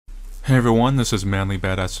Hey everyone, this is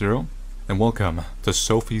ManlyBadassHero, and welcome to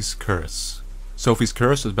Sophie's Curse. Sophie's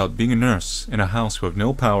Curse is about being a nurse in a house with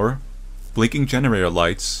no power, blinking generator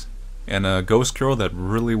lights, and a ghost girl that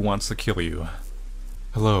really wants to kill you.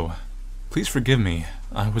 Hello. Please forgive me.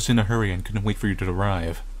 I was in a hurry and couldn't wait for you to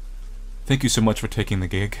arrive. Thank you so much for taking the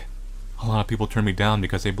gig. A lot of people turn me down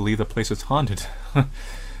because they believe the place is haunted.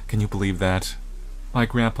 Can you believe that? My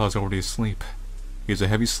grandpa's already asleep. He's a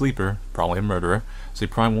heavy sleeper, probably a murderer, so he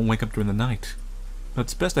probably won't wake up during the night. But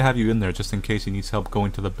it's best to have you in there just in case he needs help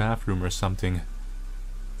going to the bathroom or something.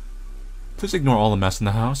 Please ignore all the mess in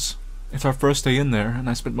the house. It's our first day in there, and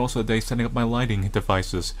I spent most of the day setting up my lighting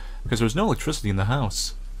devices, because there's no electricity in the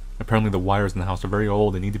house. Apparently the wires in the house are very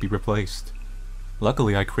old and need to be replaced.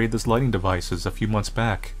 Luckily, I created these lighting devices a few months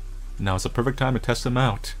back. Now is the perfect time to test them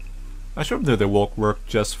out. I showed them that they will work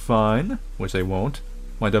just fine, which they won't.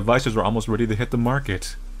 My devices are almost ready to hit the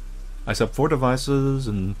market. I set up 4 devices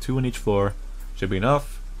and 2 on each floor. Should be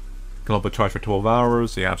enough. Come up with a charge for 12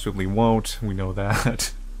 hours. They absolutely won't. We know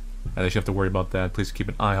that. And they shouldn't have to worry about that. Please keep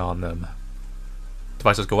an eye on them.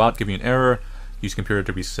 Devices go out, give you an error. Use computer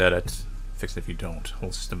to reset it. Fix it if you don't.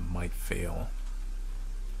 Whole system might fail.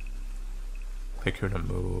 Click here to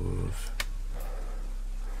move.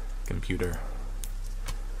 Computer.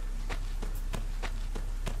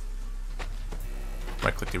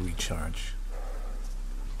 Right click to recharge.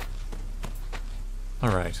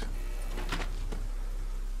 Alright.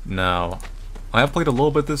 Now, I have played a little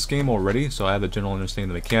bit this game already, so I have a general understanding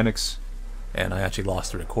of the mechanics, and I actually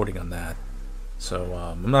lost the recording on that. So,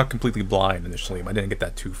 I'm not completely blind initially, I didn't get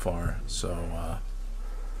that too far, so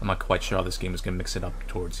I'm not quite sure how this game is going to mix it up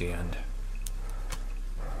towards the end.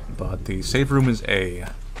 But the save room is A,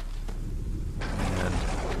 and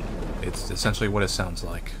it's essentially what it sounds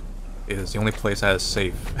like. It is the only place that is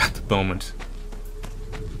safe at the moment.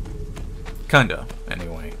 Kinda,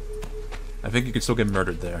 anyway. I think you could still get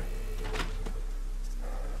murdered there.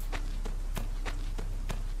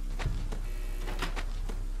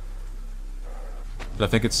 But I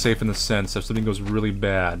think it's safe in the sense that if something goes really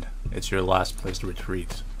bad, it's your last place to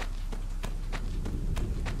retreat.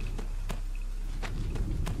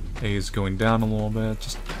 A is going down a little bit,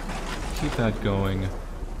 just keep that going.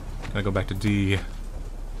 Gonna go back to D.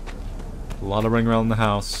 A lot of running around the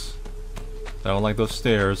house. I don't like those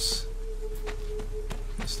stairs.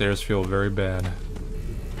 The stairs feel very bad.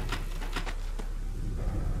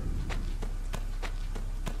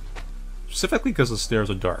 Specifically because the stairs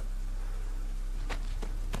are dark.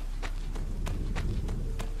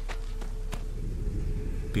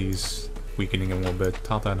 B's weakening a little bit.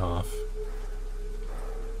 Top that off.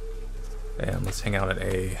 And let's hang out at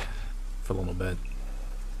A for a little bit.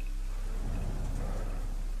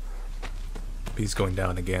 B's going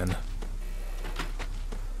down again.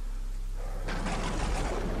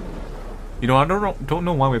 You know, I don't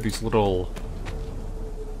know why we have these little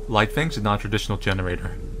light things and not a traditional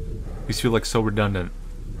generator. These feel like so redundant.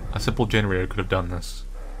 A simple generator could have done this.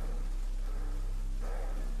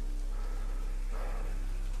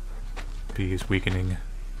 B is weakening.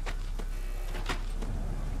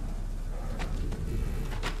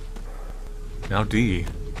 Now D.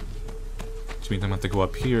 Which means I'm going to have to go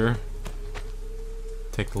up here.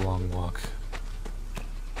 Take the long walk.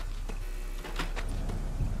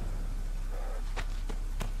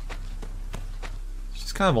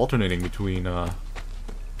 She's kind of alternating between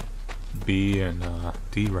B and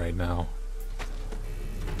D right now.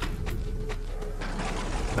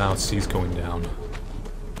 Now C's going down.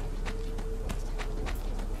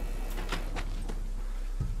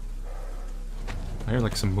 I hear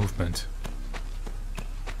like some movement.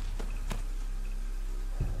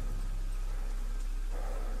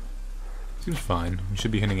 Seems fine. We should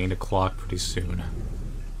be hitting 8 o'clock pretty soon.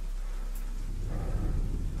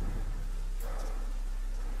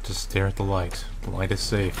 Just stare at the light. The light is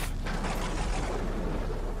safe.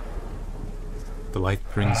 The light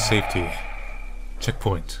brings safety.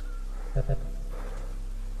 Checkpoint.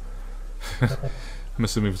 I'm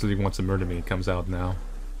assuming if somebody wants to murder me, it comes out now.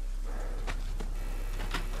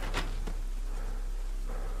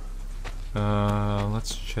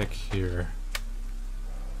 Let's check here.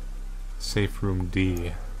 Safe room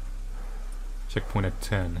D. Checkpoint at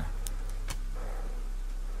 10.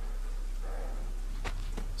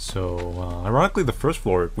 So, ironically, the first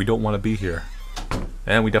floor, we don't want to be here.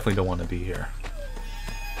 And we definitely don't want to be here.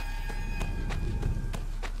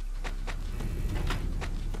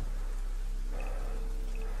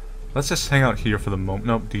 Let's just hang out here for the moment.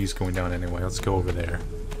 Nope, D's going down anyway. Let's go over there.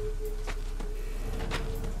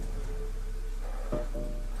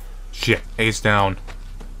 Shit, A's down.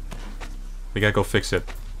 We gotta go fix it.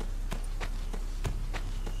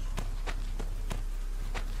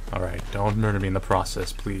 Alright, don't murder me in the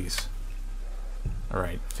process, please.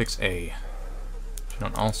 Alright, fix A.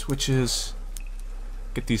 Turn on all switches.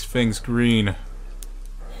 Get these things green.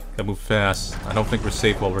 Gotta move fast. I don't think we're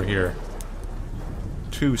safe while we're here.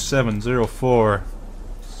 2704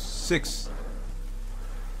 6.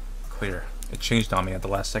 Clear. It changed on me at the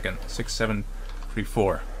last second.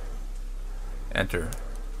 6734. Enter.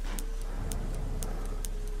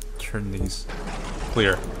 Turn these.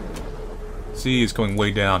 Clear. C is going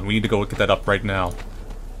way down. We need to go get that up right now.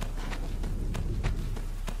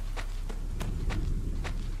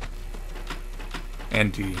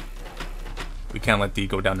 And D. We can't let D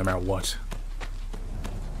go down no matter what.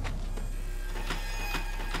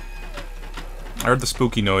 I heard the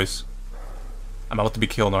spooky noise. I'm about to be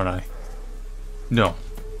killed, aren't I? No.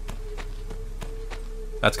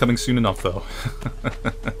 That's coming soon enough, though.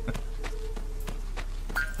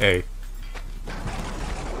 A.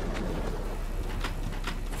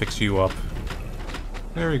 Fix you up.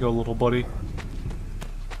 There you go, little buddy.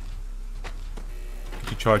 Get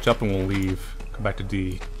you charged up and we'll leave. Come back to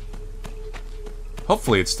D.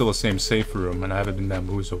 Hopefully it's still the same safe room and I haven't been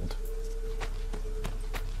bamboozled.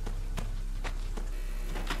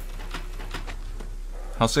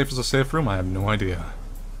 How safe is a safe room? I have no idea.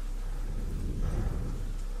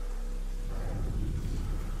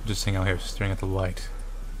 Just hang out here staring at the light.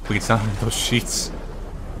 Please, down into those sheets.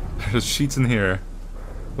 There's sheets in here.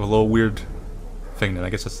 With a little weird thing, and I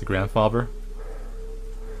guess that's the grandfather.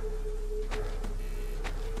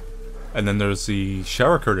 And then there's the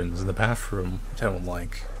shower curtains in the bathroom, which I don't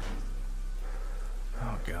like.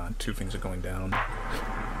 Oh god, two things are going down.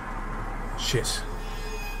 Shit.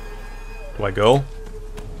 Do I go?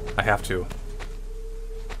 I have to.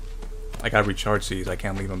 I gotta recharge these, I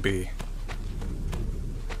can't leave them be.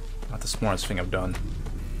 Not the smartest thing I've done.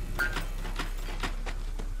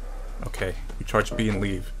 Okay, recharge B and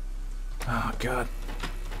leave. Oh god.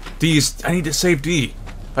 D's, I need to save D.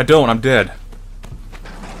 If I don't, I'm dead.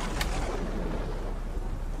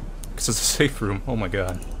 This is a safe room, oh my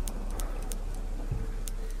god.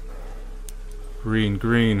 Green,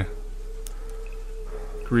 green.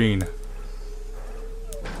 Green.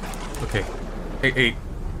 Okay. 8,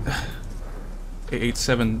 8,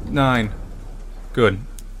 7, 9. Good.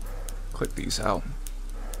 Click these out.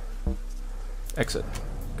 Exit.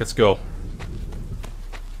 Let's go.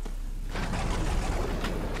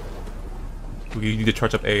 We need to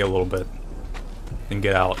charge up A a little bit. And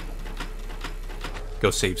get out. Go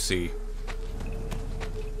save C.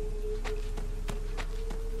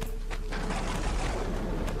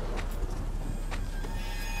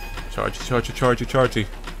 Charge.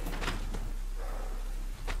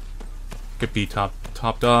 Get B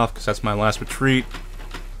topped off, because that's my last retreat.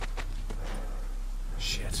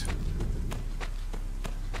 Shit.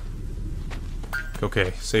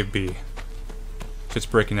 Okay, save B. Shit's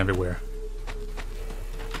breaking everywhere.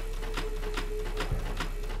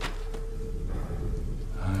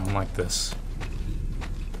 I don't like this.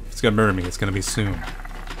 If it's gonna murder me, it's gonna be soon.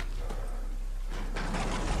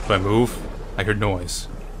 If I move, I hear noise.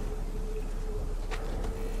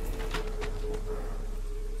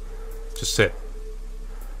 Just sit.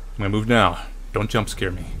 I'm gonna move now. Don't jump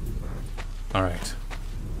scare me. Alright.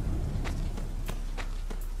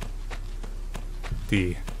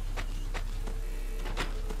 D.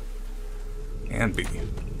 And B.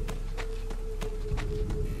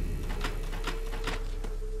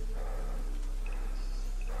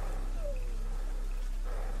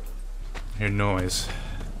 I hear noise.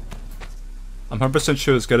 I'm 100%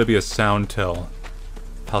 sure there's gotta be a sound tell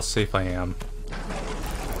how safe I am.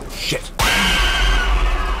 Shit!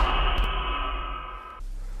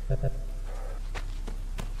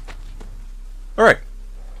 Alright.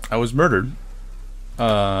 I was murdered.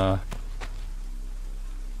 I'm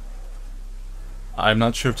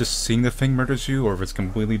not sure if just seeing the thing murders you or if it's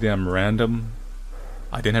completely damn random.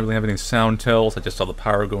 I didn't really have any sound tells, I just saw the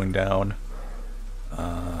power going down.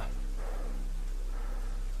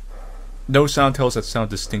 No sound tells that sound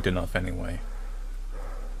distinct enough anyway.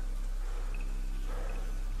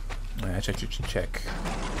 Check.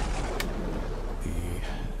 The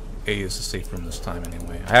A is the safe room this time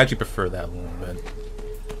anyway. I actually prefer that a little bit.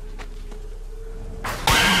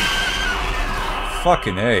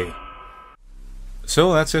 Fucking A.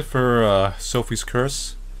 So that's it for Sophie's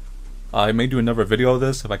Curse. I may do another video of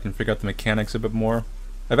this if I can figure out the mechanics a bit more.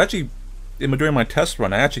 I've actually, during my test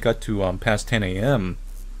run, I actually got to past 10 AM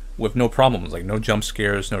with no problems, like no jump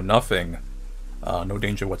scares, no nothing. No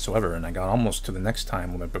danger whatsoever, and I got almost to the next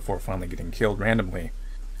time limit before finally getting killed randomly.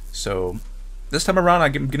 So, this time around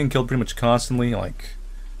I'm getting killed pretty much constantly, like,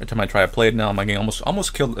 every time I try to play it now I'm getting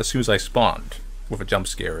almost killed as soon as I spawned. with a jump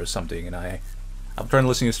scare or something, and I'm trying to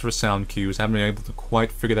listen to this for sound cues. I haven't been able to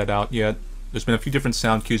quite figure that out yet. There's been a few different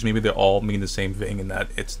sound cues. Maybe they all mean the same thing in that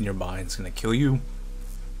it's nearby and it's going to kill you.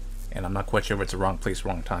 And I'm not quite sure if it's a wrong place,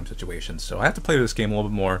 wrong time situation. So I have to play this game a little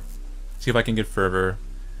bit more, see if I can get further.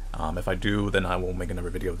 If I do, then I will make another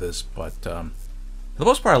video of this. But for the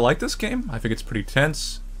most part, I like this game. I think it's pretty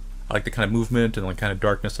tense. I like the kind of movement and the kind of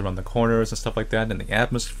darkness around the corners and stuff like that, and the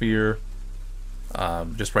atmosphere.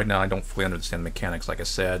 Just right now, I don't fully understand the mechanics, like I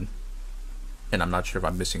said. And I'm not sure if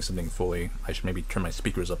I'm missing something fully. I should maybe turn my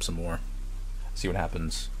speakers up some more, see what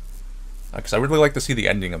happens. Because I really like to see the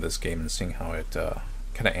ending of this game and seeing how it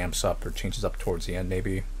kind of amps up or changes up towards the end,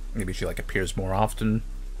 maybe. Maybe she like appears more often.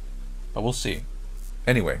 But we'll see.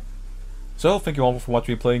 Anyway, so thank you all for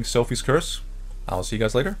watching me playing Sophie's Curse. I'll see you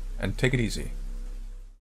guys later, and take it easy.